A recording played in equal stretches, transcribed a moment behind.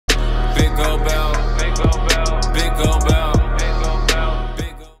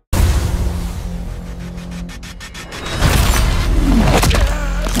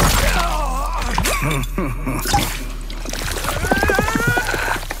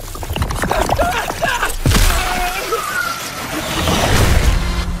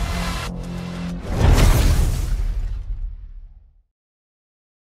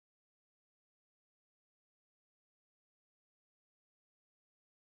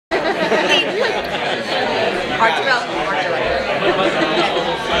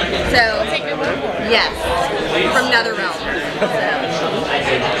So, yes, from NetherRealm. So,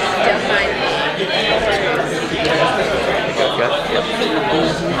 don't mind me.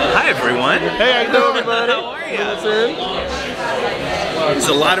 Hi everyone. Hey, how you doing, everybody? How are you? There's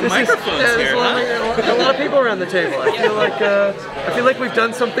a lot of microphones here, huh? A lot of people around the table. I feel like we've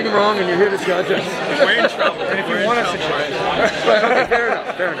done something wrong, and you're here to judge us. We're in trouble. And if you want us to judge, right? Okay, fair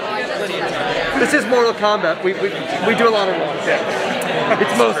enough. Fair enough. This is Mortal Kombat. We do a lot of wrong things.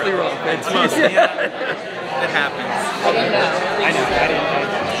 It's mostly wrong. It's mostly. It happens.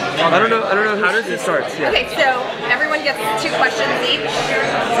 I don't know how does it start. Yeah. Okay, so everyone gets 2 questions each.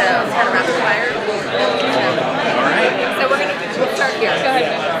 So it's kind of rapid fire. Alright. So we'll start here. Go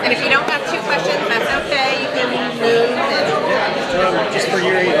ahead. And if you don't have 2 questions, that's okay. You can move. Just for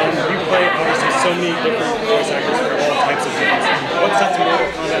Yuri, you play obviously so many different voice actors for all types of games. What sets Mortal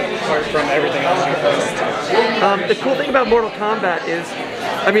Kombat apart from everything else you've played? The cool thing about Mortal Kombat is,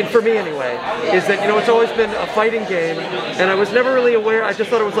 I mean, for me anyway, is that, you know, it's always been a fighting game, and I was never really aware. I just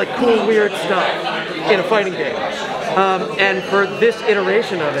thought it was like cool, weird stuff in a fighting game. And for this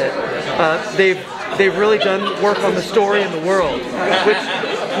iteration of it, they've really done work on the story and the world, which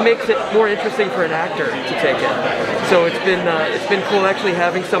makes it more interesting for an actor to take in. So it's been cool actually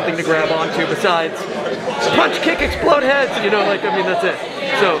having something to grab onto besides punch, kick, explode heads. You know, like, I mean, that's it.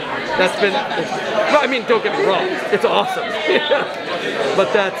 So that's been. I mean, don't get me wrong, it's awesome.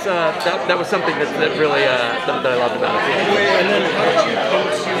 But that was something that really that I loved about it. And then how did you come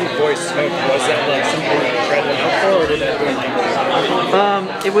to voice Smoke? Was that like something that you tried out for, or did that do anything?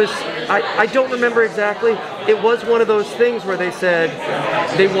 It was. I don't remember exactly. It was one of those things where they said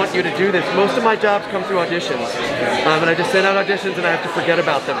they want you to do this. Most of my jobs come through auditions, and I just send out auditions and I have to forget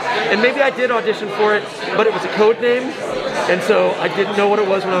about them. And maybe I did audition for it, but it was a code name, and so I didn't know what it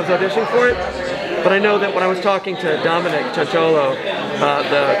was when I was auditioning for it. But I know that when I was talking to Dominic Chancholo,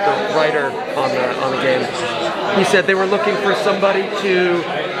 the writer on the game, he said they were looking for somebody to,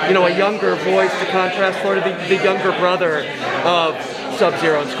 you know, a younger voice to contrast sort of the younger brother of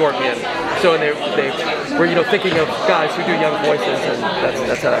Sub-Zero and Scorpion. So they were, you know, thinking of guys who do young voices, and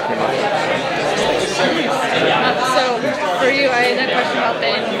that's how that came up. So for you, I had a question about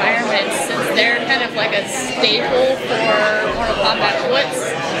the environments, since they're kind of like a staple for Mortal Kombat.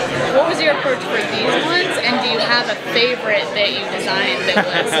 What was your approach for these ones, and do you have a favorite that you designed that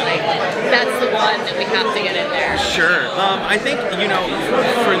was like, that's the one that we have to get in there? Sure. I think, you know,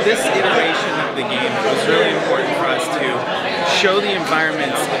 for this iteration of the game, it was really important for us to show the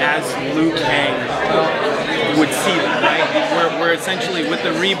environments as Liu Kang would see them, right? We're essentially, with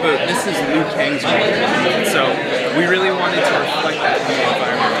the reboot, this is Liu Kang's world. So we really wanted to reflect that in the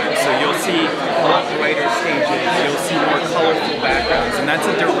environment. So you'll see a lot brighter stages, you'll see more colorful backgrounds, and that's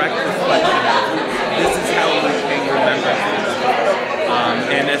a direct reflection of this is how Liu Kang remembers.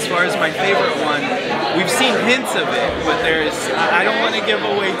 And as far as my favorite one, we've seen hints of it, but I don't want to give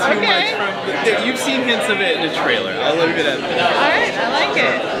away too much from, you've seen hints of it in the trailer. I'll leave it at that. Alright, I like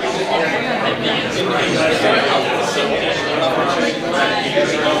it.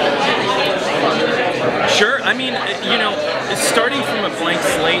 Sure, I mean, you know, starting from a blank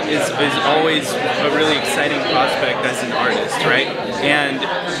slate is always a really exciting prospect as an artist, right? And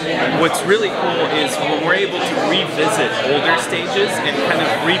what's really cool is when we're able to revisit older stages and kind of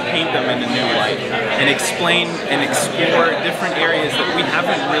repaint them in a new light and explain and explore different areas that we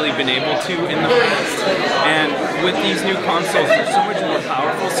haven't really been able to in the past. And with these new consoles, they're so much more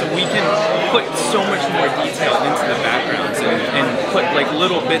powerful, so we can put so much more detail into the backgrounds and put like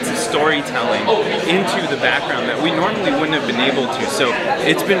little bits of storytelling into the background that we normally wouldn't have been able to. So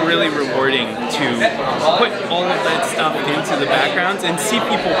it's been really rewarding to put all of that stuff into the backgrounds and see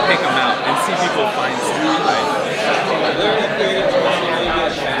people pick them out and see people find stuff.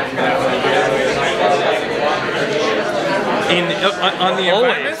 On the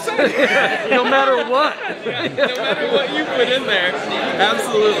environment side? No matter what. No matter what you put in there,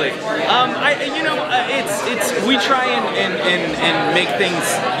 absolutely. We try and make things,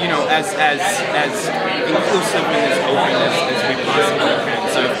 you know, as inclusive and as open as we possibly can.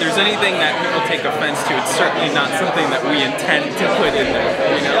 So if there's anything that people take offense to, it's certainly not something that we intend to put in there.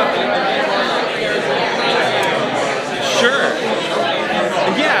 You know? Sure.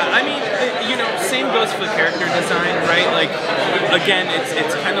 Yeah, I mean, you know, same goes for character design, right? Like, again,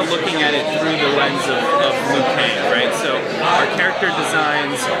 it's kind of looking at it through the lens of Liu Kang, right? So our character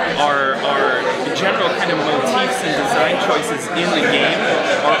designs, our general kind of motifs and design choices in the game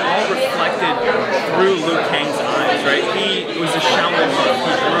are all reflected through Liu Kang's eyes, right? He was a Shaolin monk.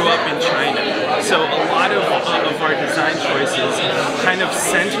 He grew up in China. So a lot of our design choices kind of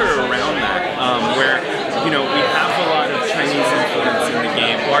center around that. where we have a lot of Chinese influence in the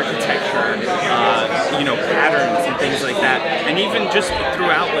game, architecture, patterns and things like that, and even just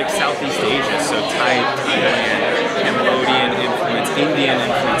throughout like Southeast Asia, so Thailand, Cambodian influence, Indian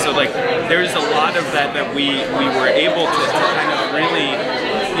influence. So like there's a lot of that we were able to kind of really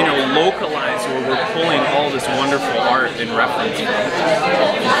localize, where we're pulling all this wonderful art and reference from.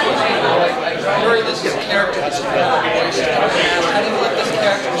 Yuri, this is a character that's involved. How do you let this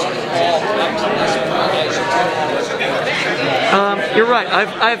character evolve into this project? You're right.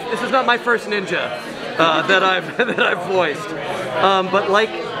 This is not my first ninja that I've voiced, but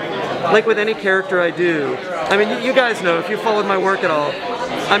like with any character I do, I mean, you guys know if you followed my work at all,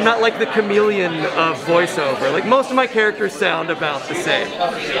 I'm not like the chameleon of voiceover. Like most of my characters sound about the same.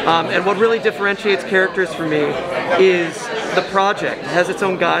 And what really differentiates characters for me is the project. It has its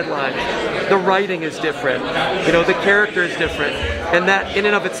own guidelines. The writing is different. The character is different. And that in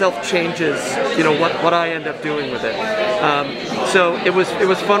and of itself changes, what I end up doing with it. So it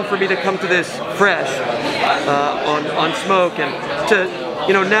was fun for me to come to this fresh on Smoke, and to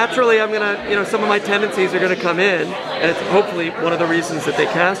naturally I'm gonna, some of my tendencies are gonna come in, and it's hopefully one of the reasons that they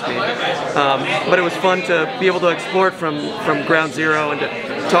cast me. But it was fun to be able to explore it from ground zero, and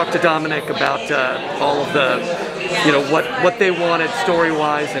to talk to Dominic about all of the, what they wanted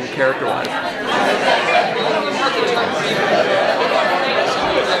story-wise and character-wise.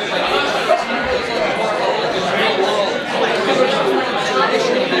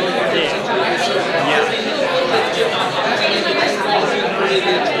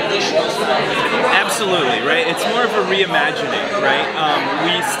 Absolutely, right? It's more of a reimagining, right?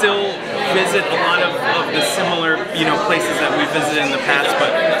 We still visit a lot of the similar, places that we visited in the past,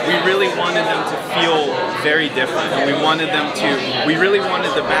 but we really wanted them to feel very different. We really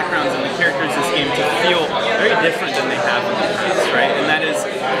wanted the backgrounds and the characters in this game to feel very different than they have in the movies, right? And that is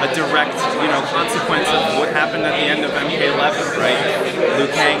a direct, consequence of what happened at the end of MK11, right? Liu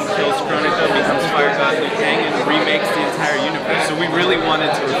Kang kills Kronika, becomes Fire God Liu Kang, and remakes the entire universe. So we really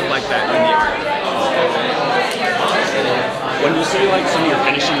wanted to reflect that in the art. When you see like some of your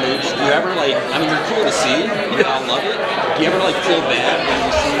finishing moves, do you ever they're cool to see, I love it. Do you ever feel bad when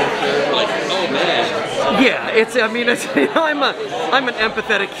you see your character oh man? Yeah, I'm an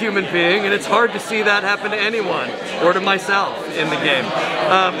empathetic human being, and it's hard to see that happen to anyone or to myself in the game.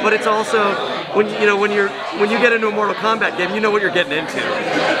 But it's also when you get into a Mortal Kombat game, you know what you're getting into.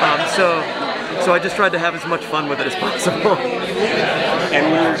 So I just tried to have as much fun with it as possible.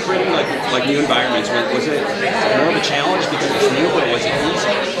 And when you're creating like new environments, was it more of a challenge because it's new, or was it easy?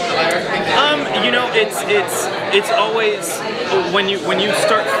 It's always when you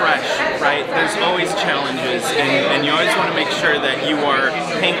start fresh, right? There's always challenges, and you always want to make sure that you are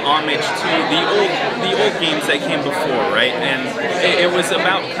paying homage to the old games that came before, right? And it was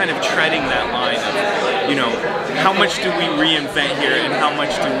about kind of treading that line of, how much do we reinvent here, and how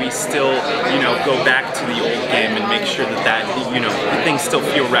much do we still, go back to the old game and make sure that things still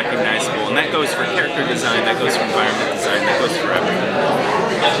feel recognizable. And that goes for character design, that goes for environment design, that goes for everything.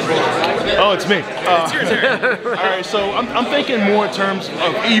 Oh, it's me. It's your turn. All right, so I'm thinking more in terms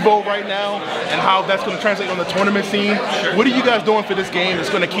of Evo right now and how that's going to translate on the tournament scene. Sure. What are you guys doing for this game that's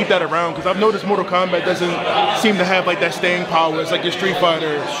going to keep that around? Because I've noticed Mortal Kombat doesn't seem to have that staying power. It's like your Street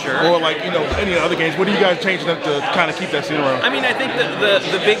Fighter or any other games. What are you guys changing up to kind of keep that scene around? I mean, I think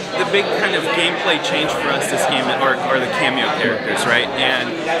the big kind of gameplay change for us this game are the cameo characters, right? And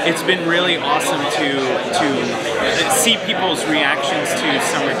it's been really awesome to see people's reactions to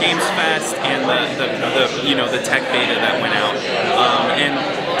Summer Games Fest and the tech beta that went out, and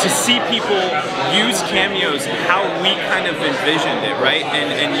to see people use cameos how we kind of envisioned it, right?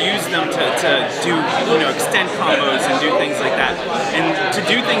 And use them to do extend combos and do things like that, and to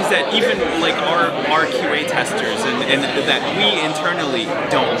do things that even our QA testers and that we internally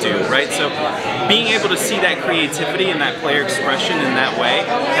don't do, right? So being able to see that creativity and that player expression in that way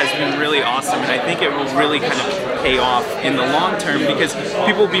has been really awesome, and I think it will really kind of pay off in the long term because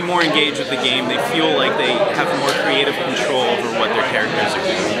people will be more engaged with the game. They feel like they have more creative control over what their characters are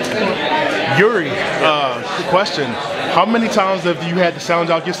doing. Yuri, quick question. How many times have you had to sound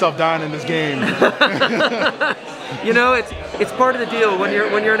out yourself dying in this game? It's part of the deal. When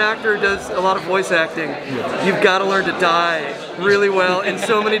you're an actor who does a lot of voice acting, you've got to learn to die really well in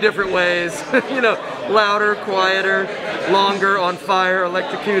so many different ways. Louder, quieter, longer, on fire,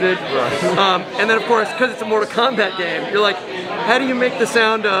 electrocuted. And then of course, because it's a Mortal Kombat game, you're like, how do you make the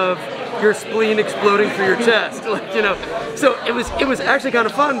sound of your spleen exploding through your chest? So it was actually kind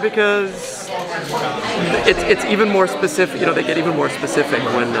of fun because it's even more specific. They get even more specific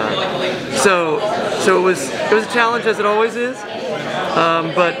when. So it was a challenge, as it always is.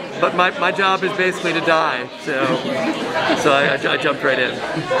 But my job is basically to die, so I jumped right in.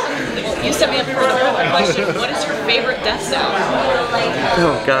 You set me up for another question. What is your favorite death sound?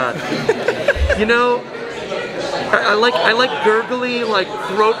 Oh God. You know, I like gurgly, like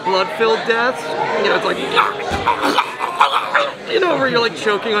throat blood-filled deaths. You know, it's like, you know, where you're like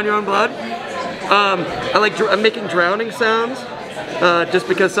choking on your own blood. I'm making drowning sounds, just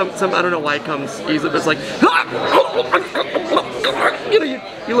because some I don't know why it comes easily, but it's like, you know,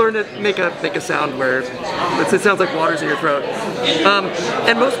 you learn to make a sound where it sounds like water's in your throat.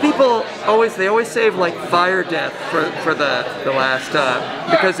 And most people always save like fire death for the last,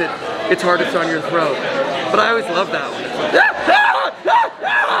 because it's hardest on your throat. But I always love that one.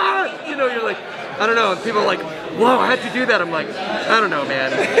 You know, you're like, I don't know, and people are like, whoa, how'd you do that? I'm like, I don't know,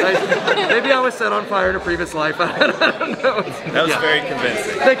 man. Maybe I was set on fire in a previous life. I don't know. That was very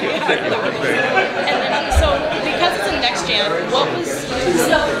convincing. Thank you. And then, so because it's a next gen,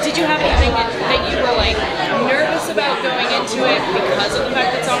 did you have anything that you were like nervous about going into it because of the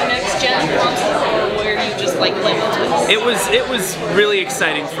fact that it's on a next gen console, or were you just like limited? It was really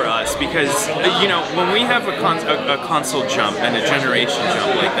exciting for us because, you know, when we have a console jump and a generation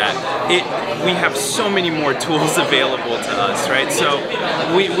jump like that, we have so many more tools available to us, right? So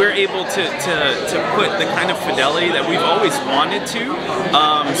we're able to put the kind of fidelity that we've always wanted to.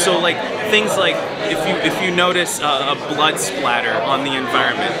 So like things like if you notice a blood splatter on the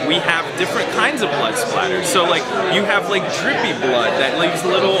environment, we have different kinds of blood splatters. So like you have like drippy blood that leaves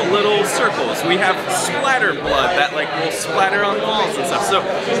little circles. We have splatter blood that like will splatter on walls and stuff. So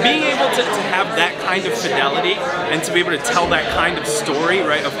being able to have that kind of fidelity and to be able to tell that kind of story,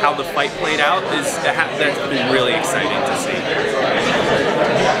 right, of how the fight played out that's been really exciting to see.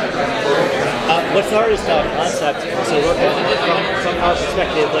 What's the hardest concept? So from our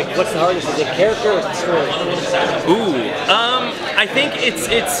perspective, like what's the hardest? Is it character or is it story? Ooh, I think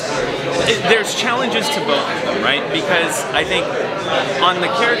there's challenges to both of them, right? Because I think on the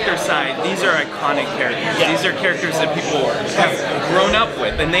character side, these are iconic characters. Yeah. These are characters that people have grown up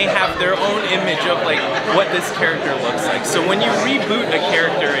with, and they have their own image of like what this character looks like. So when you reboot a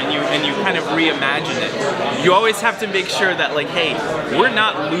character and you kind of reimagine it, you always have to make sure that like, hey, we're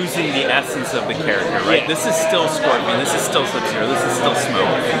not losing the essence of the character, right? This is still Scorpion, this is still Sub-Zero, this is still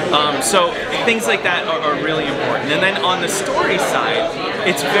Smoke. So things like that are really important. And then on the story side,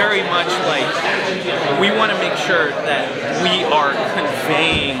 it's very much like we want to make sure that we are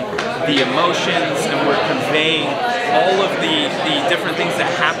conveying the emotions and we're conveying all of the different things that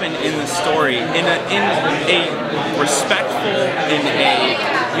happen in the story in a respectful, in a,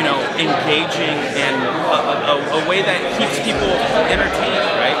 you know, engaging, and a way that keeps people entertained,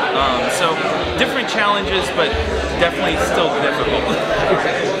 right? So different challenges, but definitely still difficult.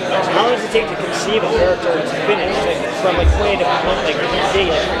 How long does it take to conceive a character to finish, like, from like point to point, like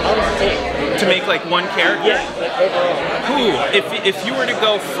how does it take? To make like one character? Yeah, like overall. Ooh, if you were to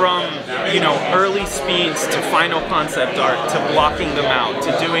go from, you know, early speeds to final concept art, to blocking them out,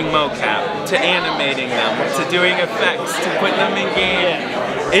 to doing mocap, to animating them, to doing effects, to putting them in game,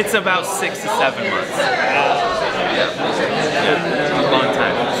 it's about 6 to 7 months. Yeah, a long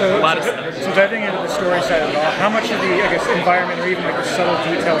time. So, a lot of stuff. So diving into the story side of it all, how much of the, I guess, environment or even like the subtle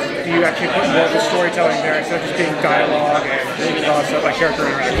details do you actually put more of the storytelling there instead of just being dialogue and stuff like character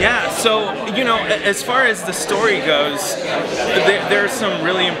interaction? Yeah, so, you know, as far as the story goes, there are some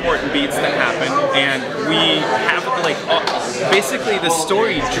really important beats that happen, and we have, like, basically the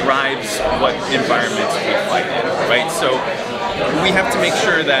story drives what environments we fight in, right? So we have to make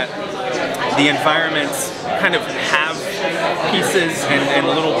sure that the environments kind of have pieces and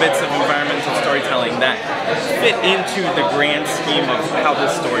little bits of environmental storytelling that fit into the grand scheme of how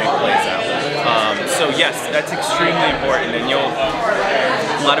this story plays out. So yes, that's extremely important, and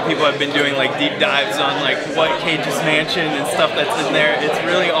a lot of people have been doing like deep dives on like what Cage's mansion and stuff that's in there. It's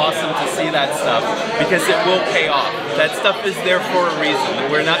really awesome to see that stuff because it will pay off. That stuff is there for a reason.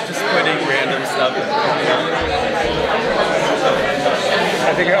 We're not just putting random stuff in.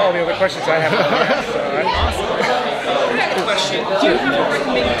 I think all the other questions I have. Awesome. Question. Do you have a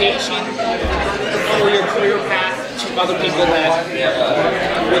recommendation for your career path to other people that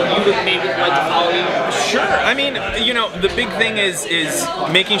you would maybe like to follow you? Sure. I mean, you know, the big thing is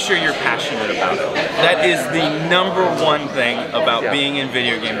making sure you're passionate about it. That is the #1 thing about being in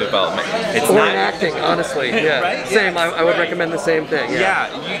video game development. It's or not in acting, honestly. Yeah. Right? Same. I would recommend the same thing. Yeah.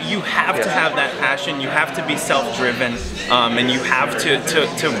 You have to have that passion. You have to be self-driven, and you have to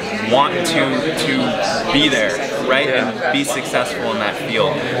want to be there, right, and be successful in that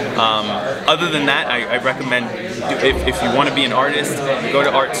field. Other than that, I recommend if you want to be an artist, go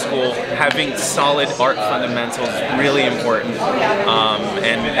to art school. Having solid art fundamentals is really important.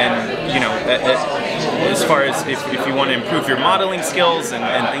 And you know, as far as if you want to improve your modeling skills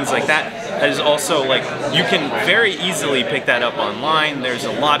and things like that, is also like you can very easily pick that up online. There's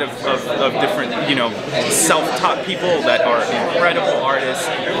a lot of different, you know, self-taught people that are incredible artists.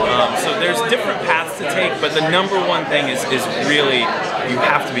 So there's different paths to take, but the number one thing is really you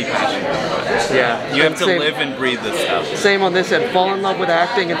have to be passionate about it. Yeah. You have to live and breathe this stuff. Same on this end. Fall in love with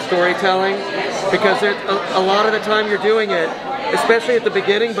acting and storytelling, because there's a lot of the time you're doing it, especially at the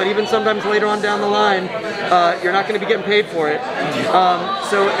beginning, but even sometimes later on down the line, you're not going to be getting paid for it.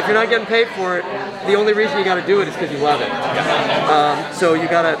 So if you're not getting paid for it, the only reason you got to do it is because you love it. So you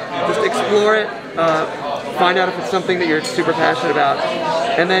got to just explore it, find out if it's something that you're super passionate about.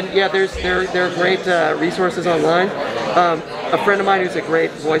 And then, yeah, there are great resources online. A friend of mine who's a great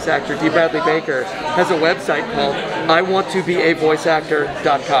voice actor, D. Bradley Baker, has a website called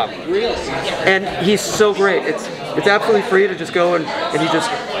iwanttobeavoiceactor.com. Really? And he's so great. It's absolutely free to just go and he just,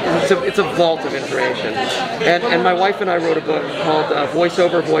 it's a vault of information. And my wife and I wrote a book called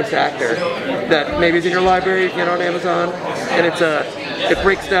Voiceover Voice Actor that maybe is in your library, you can get on Amazon, and it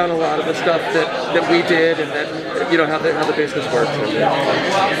breaks down a lot of the stuff that we did and that, you know, how the business works. Yeah.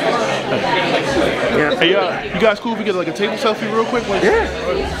 Hey, you guys cool if we get like a table selfie real quick? Like, yeah.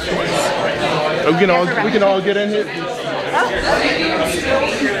 We can all get in here.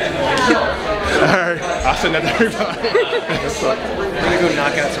 Alright, I'll send that to everybody. We're gonna go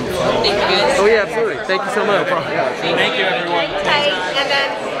knock out some phone. Oh yeah, absolutely. Thank you so much. Thank you, everyone. And then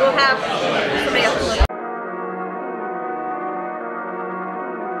we'll have